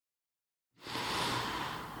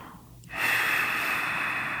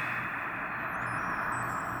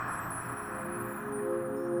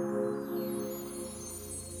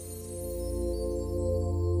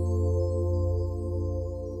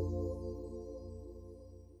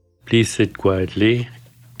Please sit quietly,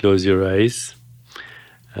 close your eyes,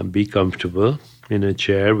 and be comfortable in a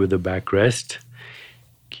chair with a backrest.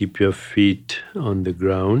 Keep your feet on the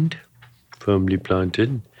ground, firmly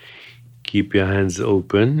planted. Keep your hands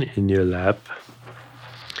open in your lap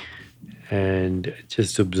and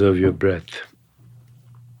just observe your breath.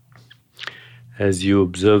 As you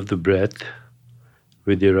observe the breath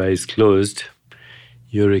with your eyes closed,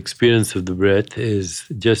 your experience of the breath is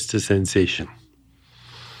just a sensation.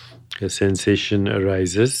 A sensation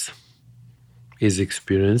arises, is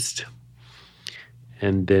experienced,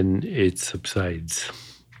 and then it subsides.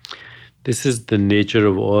 This is the nature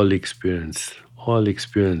of all experience. All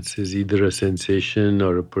experience is either a sensation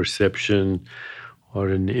or a perception or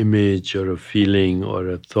an image or a feeling or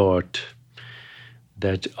a thought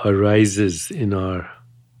that arises in our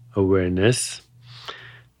awareness,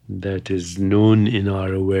 that is known in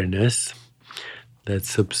our awareness, that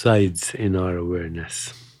subsides in our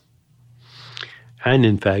awareness, and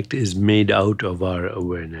in fact is made out of our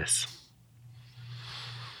awareness.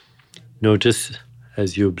 Notice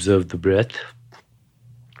as you observe the breath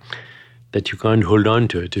that you can't hold on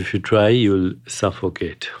to it. If you try, you'll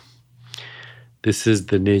suffocate. This is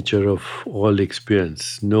the nature of all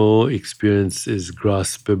experience. No experience is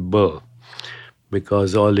graspable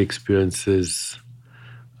because all experiences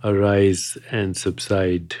arise and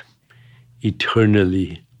subside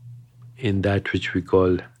eternally in that which we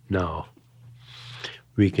call now.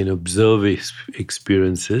 We can observe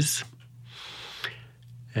experiences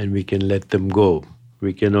and we can let them go.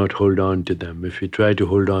 We cannot hold on to them. If we try to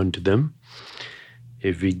hold on to them,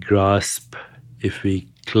 if we grasp, if we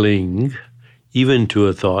cling, even to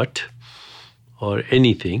a thought or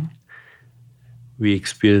anything, we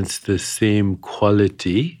experience the same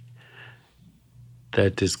quality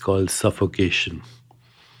that is called suffocation.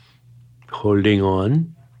 Holding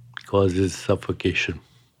on causes suffocation.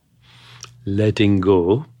 Letting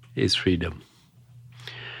go is freedom.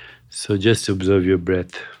 So just observe your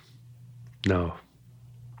breath now.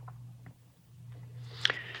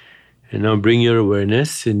 And now bring your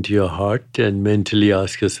awareness into your heart and mentally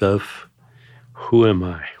ask yourself, who am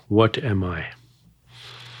I? What am I?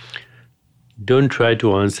 Don't try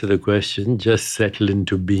to answer the question, just settle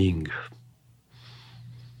into being.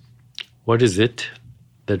 What is it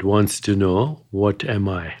that wants to know, what am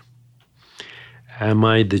I? Am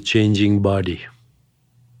I the changing body?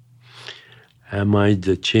 Am I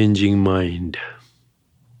the changing mind?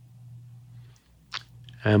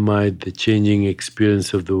 Am I the changing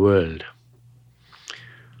experience of the world?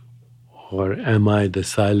 Or am I the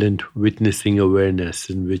silent witnessing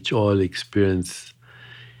awareness in which all experience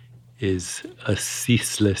is a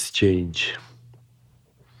ceaseless change?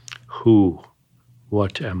 Who,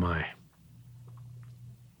 what am I?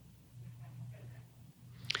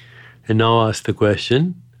 And now ask the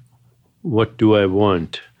question, what do I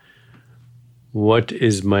want? What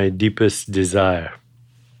is my deepest desire?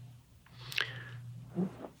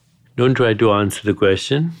 Don't try to answer the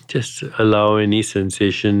question. Just allow any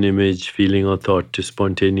sensation, image, feeling, or thought to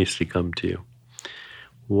spontaneously come to you.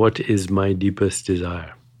 What is my deepest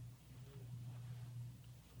desire?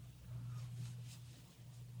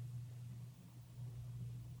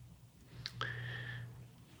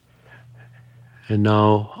 And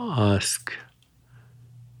now ask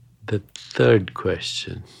the third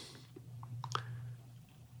question.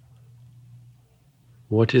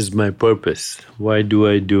 What is my purpose? Why do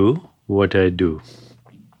I do what I do?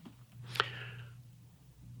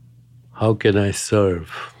 How can I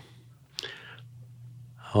serve?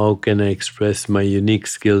 How can I express my unique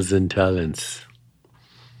skills and talents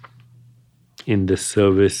in the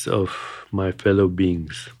service of my fellow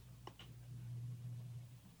beings?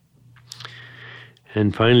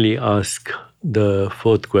 And finally, ask the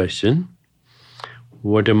fourth question,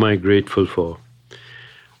 what am I grateful for?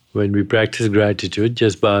 When we practice gratitude,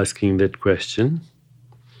 just by asking that question,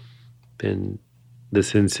 then the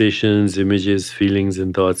sensations, images, feelings,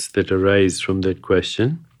 and thoughts that arise from that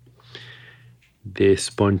question, they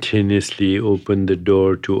spontaneously open the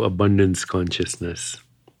door to abundance consciousness.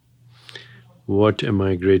 What am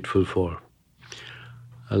I grateful for?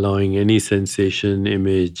 Allowing any sensation,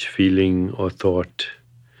 image, feeling, or thought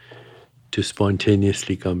to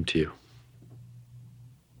spontaneously come to you.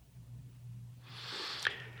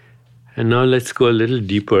 And now let's go a little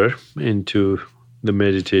deeper into the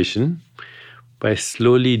meditation by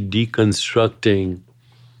slowly deconstructing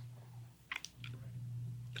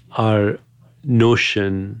our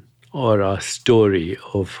notion or our story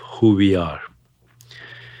of who we are.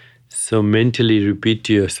 So mentally repeat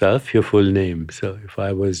to yourself your full name. So if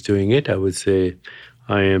I was doing it, I would say,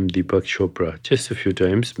 I am Deepak Chopra, just a few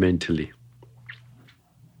times mentally.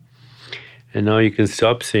 And now you can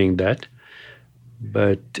stop saying that,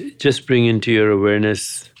 but just bring into your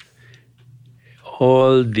awareness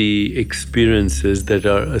all the experiences that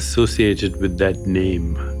are associated with that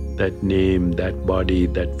name, that body,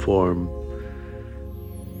 that form.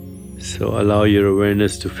 So allow your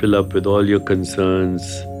awareness to fill up with all your concerns,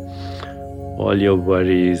 all your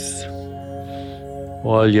worries,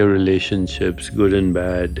 all your relationships, good and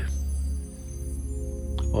bad,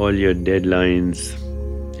 all your deadlines,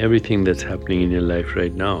 everything that's happening in your life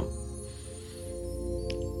right now.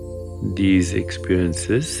 These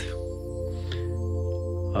experiences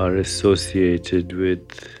are associated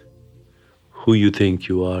with who you think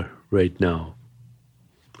you are right now.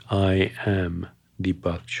 I am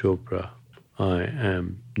Deepak Chopra. I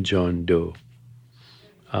am John Doe.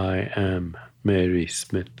 I am Mary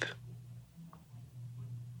Smith.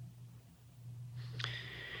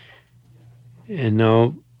 And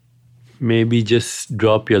now maybe just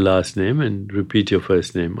drop your last name and repeat your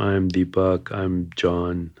first name. I am Deepak, I'm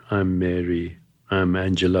John, I'm Mary, I'm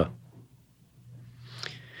Angela.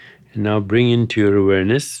 And now bring into your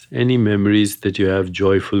awareness any memories that you have,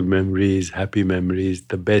 joyful memories, happy memories,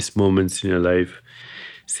 the best moments in your life.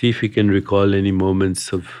 See if you can recall any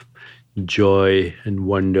moments of joy and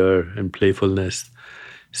wonder and playfulness,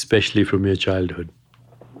 especially from your childhood.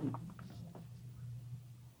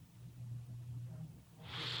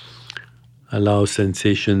 Allow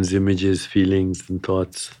sensations, images, feelings, and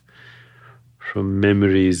thoughts from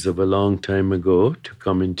memories of a long time ago to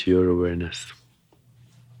come into your awareness.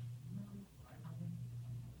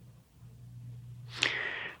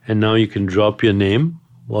 And now you can drop your name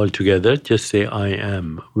altogether. Just say, I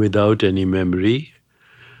am, without any memory,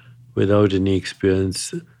 without any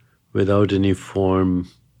experience, without any form,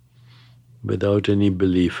 without any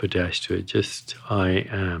belief attached to it. Just, I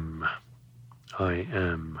am. I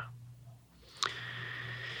am.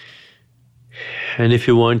 And if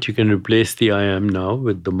you want, you can replace the I am now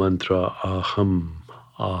with the mantra Aham,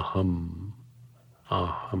 Aham,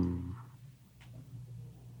 Aham.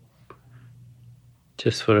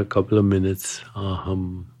 Just for a couple of minutes,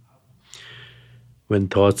 Aham. When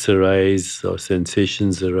thoughts arise, or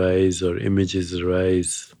sensations arise, or images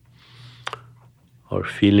arise, or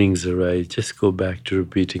feelings arise, just go back to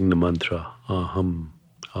repeating the mantra Aham,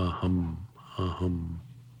 Aham, Aham.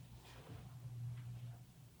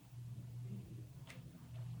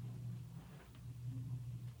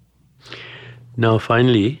 Now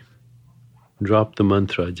finally, drop the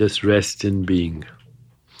mantra, just rest in being,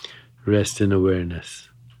 rest in awareness.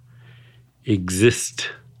 Exist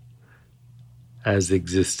as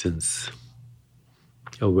existence,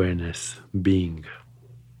 awareness, being.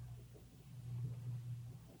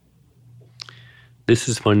 This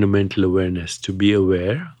is fundamental awareness, to be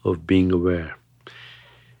aware of being aware.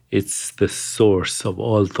 It's the source of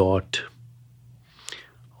all thought,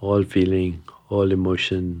 all feeling, all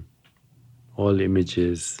emotion, all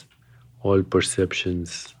images, all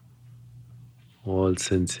perceptions, all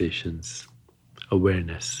sensations,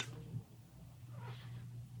 awareness.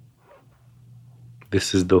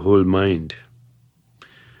 This is the whole mind.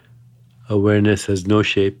 Awareness has no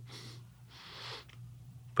shape,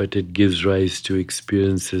 but it gives rise to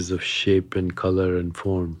experiences of shape and color and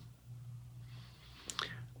form.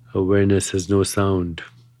 Awareness has no sound,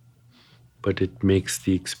 but it makes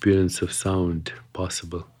the experience of sound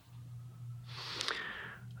possible.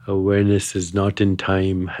 Awareness is not in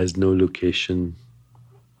time, has no location,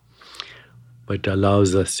 but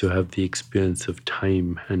allows us to have the experience of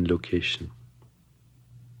time and location.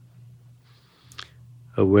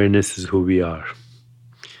 Awareness is who we are.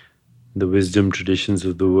 The wisdom traditions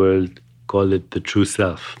of the world call it the true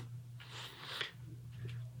self.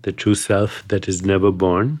 The true self that is never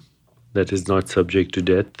born, that is not subject to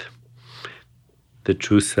death. The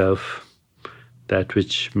true self, that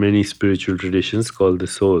which many spiritual traditions call the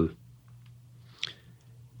soul.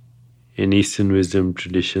 In Eastern wisdom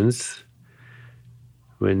traditions,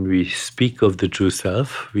 when we speak of the true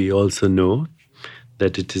self, we also know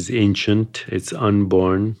that it is ancient, it's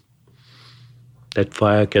unborn, that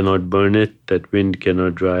fire cannot burn it, that wind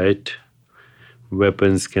cannot dry it,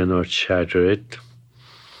 weapons cannot shatter it,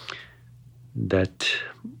 that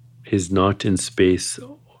is not in space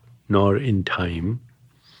nor in time,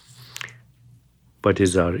 but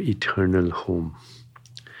is our eternal home.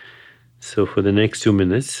 So for the next 2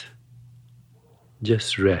 minutes,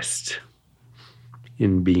 just rest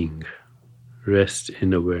in being, rest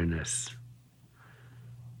in awareness,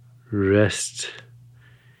 rest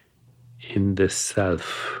in the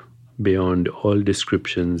self beyond all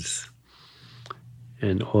descriptions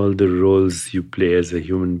and all the roles you play as a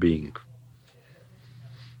human being.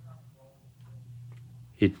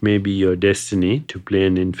 It may be your destiny to play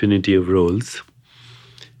an infinity of roles,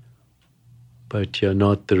 but you're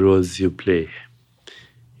not the roles you play.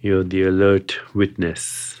 You're the alert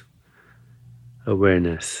witness,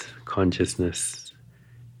 awareness, consciousness,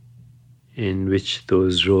 in which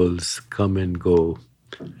those roles come and go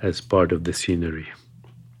as part of the scenery.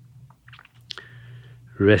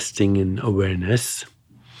 Resting in awareness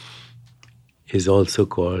is also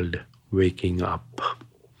called waking up.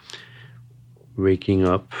 Waking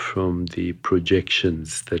up from the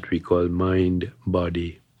projections that we call mind,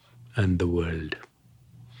 body, and the world.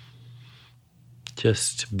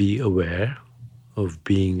 Just be aware of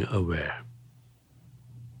being aware.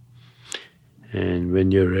 And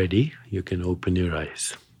when you're ready, you can open your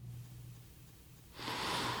eyes.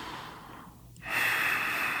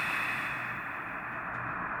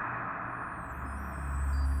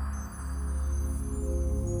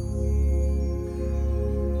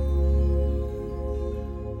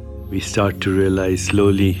 We start to realize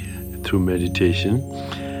slowly through meditation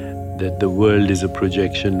that the world is a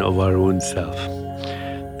projection of our own self.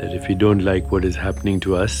 That if we don't like what is happening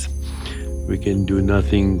to us, we can do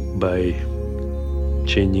nothing by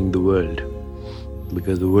changing the world,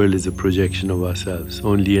 because the world is a projection of ourselves.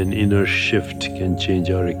 Only an inner shift can change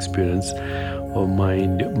our experience of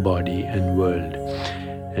mind, body, and world.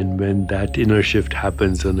 And when that inner shift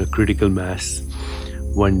happens on a critical mass,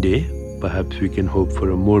 one day, perhaps we can hope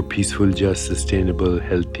for a more peaceful, just, sustainable,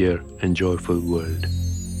 healthier, and joyful world.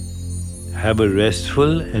 Have a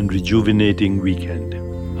restful and rejuvenating weekend.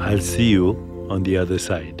 I'll see you on the other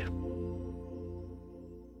side.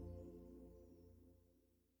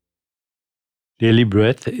 Daily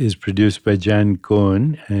Breath is produced by Jan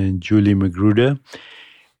Cohen and Julie Magruder,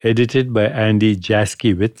 edited by Andy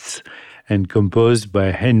Jaskiewicz, and composed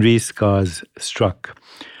by Henry Scars Struck.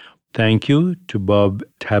 Thank you to Bob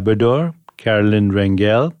Tabador, Carolyn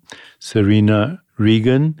Rangel, Serena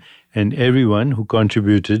Regan, and everyone who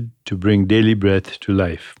contributed to bring Daily Breath to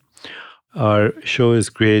life. Our show is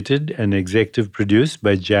created and executive produced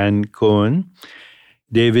by Jan Cohen,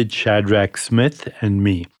 David Shadrach Smith, and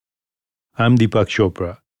me. I'm Deepak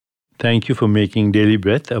Chopra. Thank you for making Daily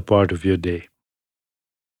Breath a part of your day.